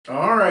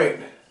Alright,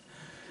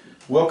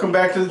 welcome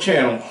back to the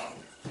channel.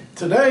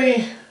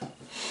 Today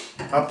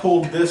I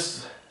pulled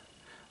this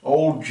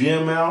old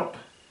gem out.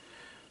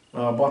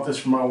 I bought this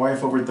for my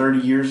wife over 30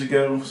 years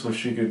ago so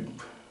she could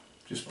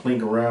just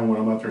plink around when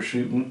I'm out there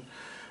shooting.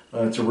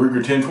 It's a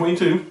Ruger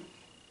 10/22.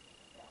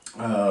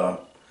 I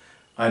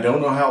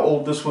don't know how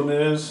old this one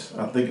is.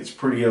 I think it's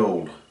pretty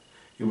old.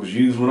 It was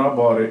used when I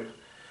bought it.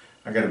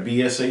 I got a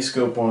BSA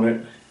scope on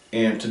it,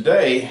 and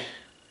today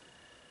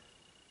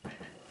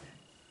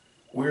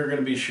we're going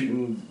to be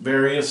shooting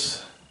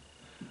various,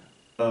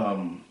 what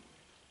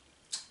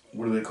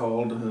are they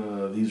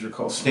called? These are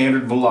called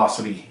standard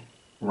velocity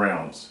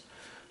rounds.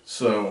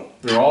 So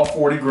they're all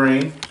 40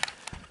 grain.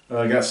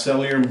 I got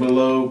Cellier and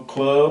Below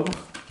club,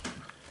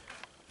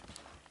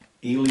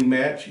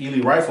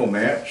 Ely rifle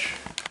match,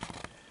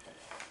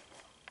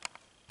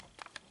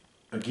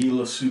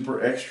 Aguila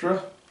Super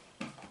Extra,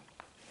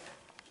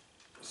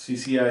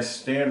 CCI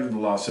standard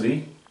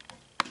velocity,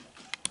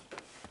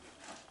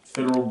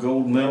 Federal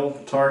Gold Medal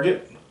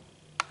target,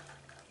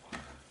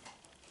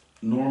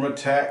 Norma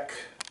Tac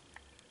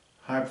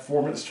high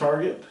performance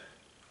target,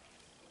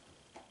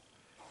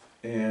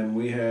 and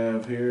we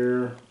have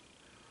here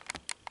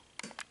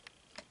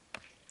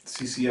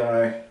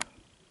CCI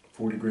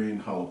 40 grain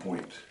hollow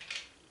point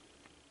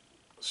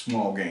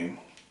small game.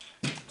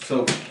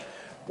 So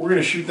we're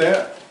going to shoot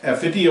that at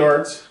 50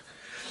 yards.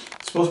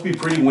 It's supposed to be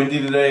pretty windy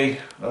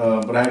today,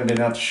 but I haven't been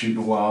out to shoot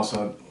in a while,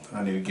 so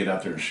I need to get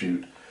out there and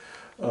shoot.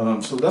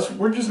 So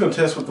we're just going to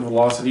test what the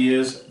velocity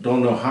is.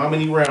 Don't know how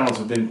many rounds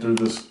have been through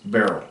this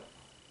barrel.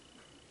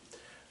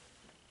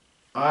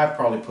 I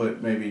probably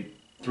put maybe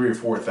 3,000 or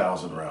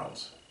 4,000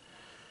 rounds.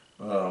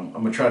 I'm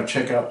going to try to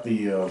check out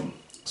the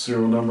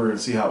serial number and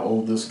see how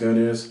old this gun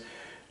is.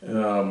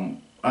 I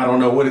don't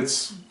know what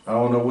it's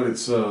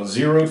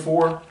zeroed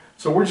for.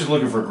 So we're just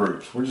looking for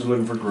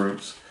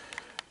groups.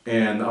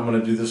 And I'm going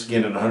to do this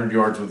again at 100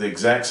 yards with the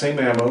exact same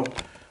ammo.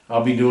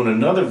 I'll be doing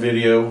another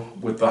video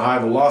with the high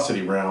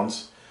velocity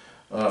rounds,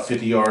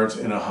 50 yards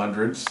and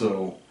 100.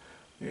 So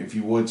if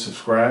you would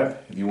subscribe,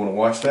 if you want to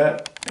watch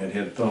that, and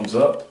hit a thumbs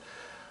up.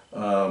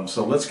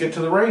 So let's get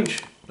to the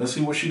range. Let's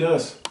see what she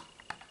does.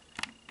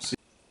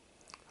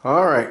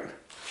 All right,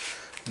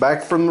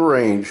 back from the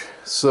range.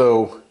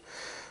 So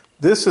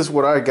this is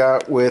what I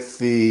got with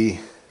the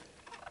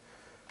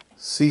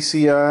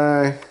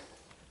CCI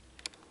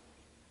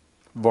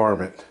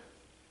Varmint.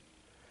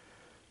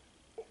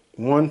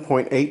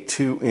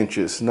 1.82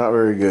 inches, not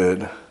very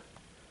good.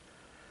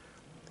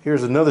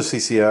 Here's another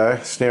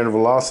CCI standard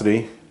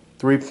velocity,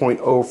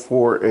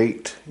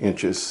 3.048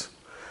 inches.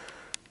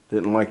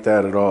 Didn't like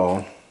that at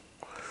all.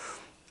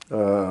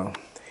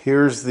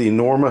 Here's the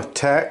Norma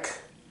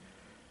Tac,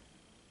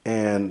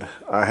 and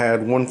I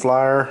had one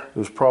flyer. It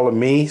was probably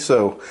me,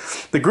 so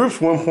the group's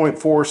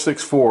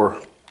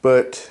 1.464,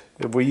 but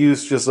if we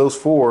use just those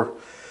four,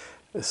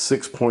 it's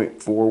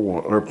 6.41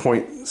 or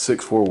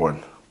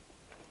 0.641.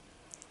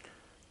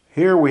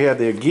 Here we had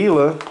the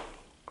Aguila,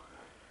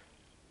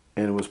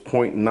 and it was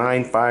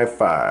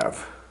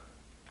 0.955.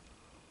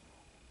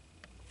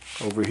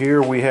 Over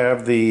here we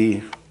have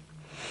the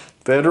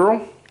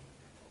Federal,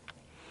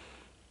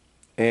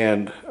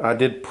 and I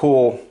did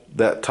pull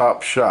that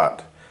top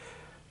shot.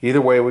 Either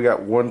way, we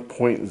got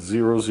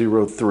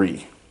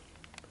 1.003.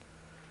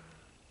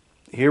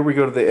 Here we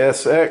go to the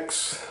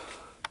SX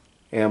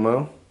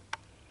ammo.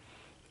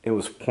 It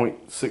was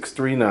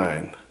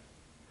 0.639.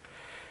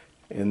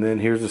 And then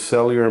here's the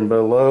Cellier and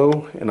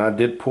Below, and I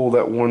did pull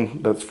that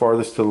one that's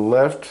farthest to the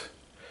left,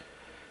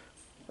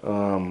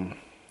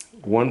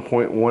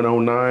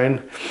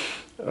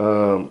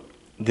 1.109.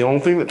 The only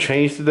thing that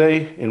changed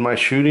today in my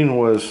shooting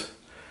was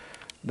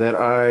that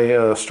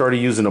I started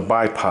using a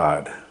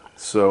bipod.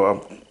 So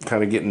I'm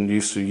kind of getting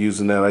used to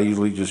using that. I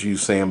usually just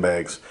use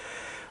sandbags.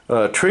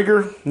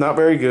 Trigger, not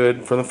very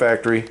good from the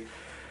factory.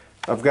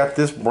 I've got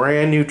this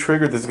brand new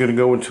trigger that's going to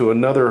go into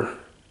another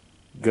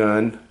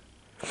gun.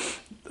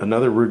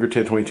 Another Ruger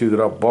 10/22 that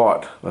I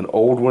bought, an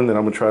old one that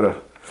I'm gonna try to,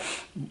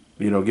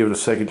 give it a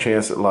second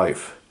chance at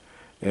life.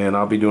 And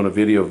I'll be doing a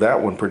video of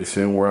that one pretty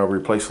soon where I'll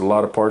replace a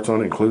lot of parts on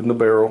it, including the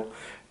barrel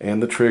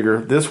and the trigger.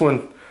 This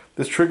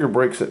trigger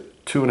breaks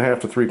at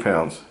 2.5 to 3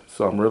 pounds,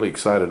 so I'm really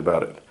excited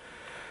about it.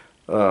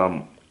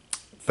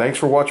 Thanks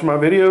for watching my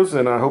videos,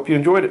 and I hope you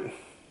enjoyed it.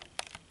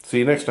 See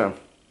you next time.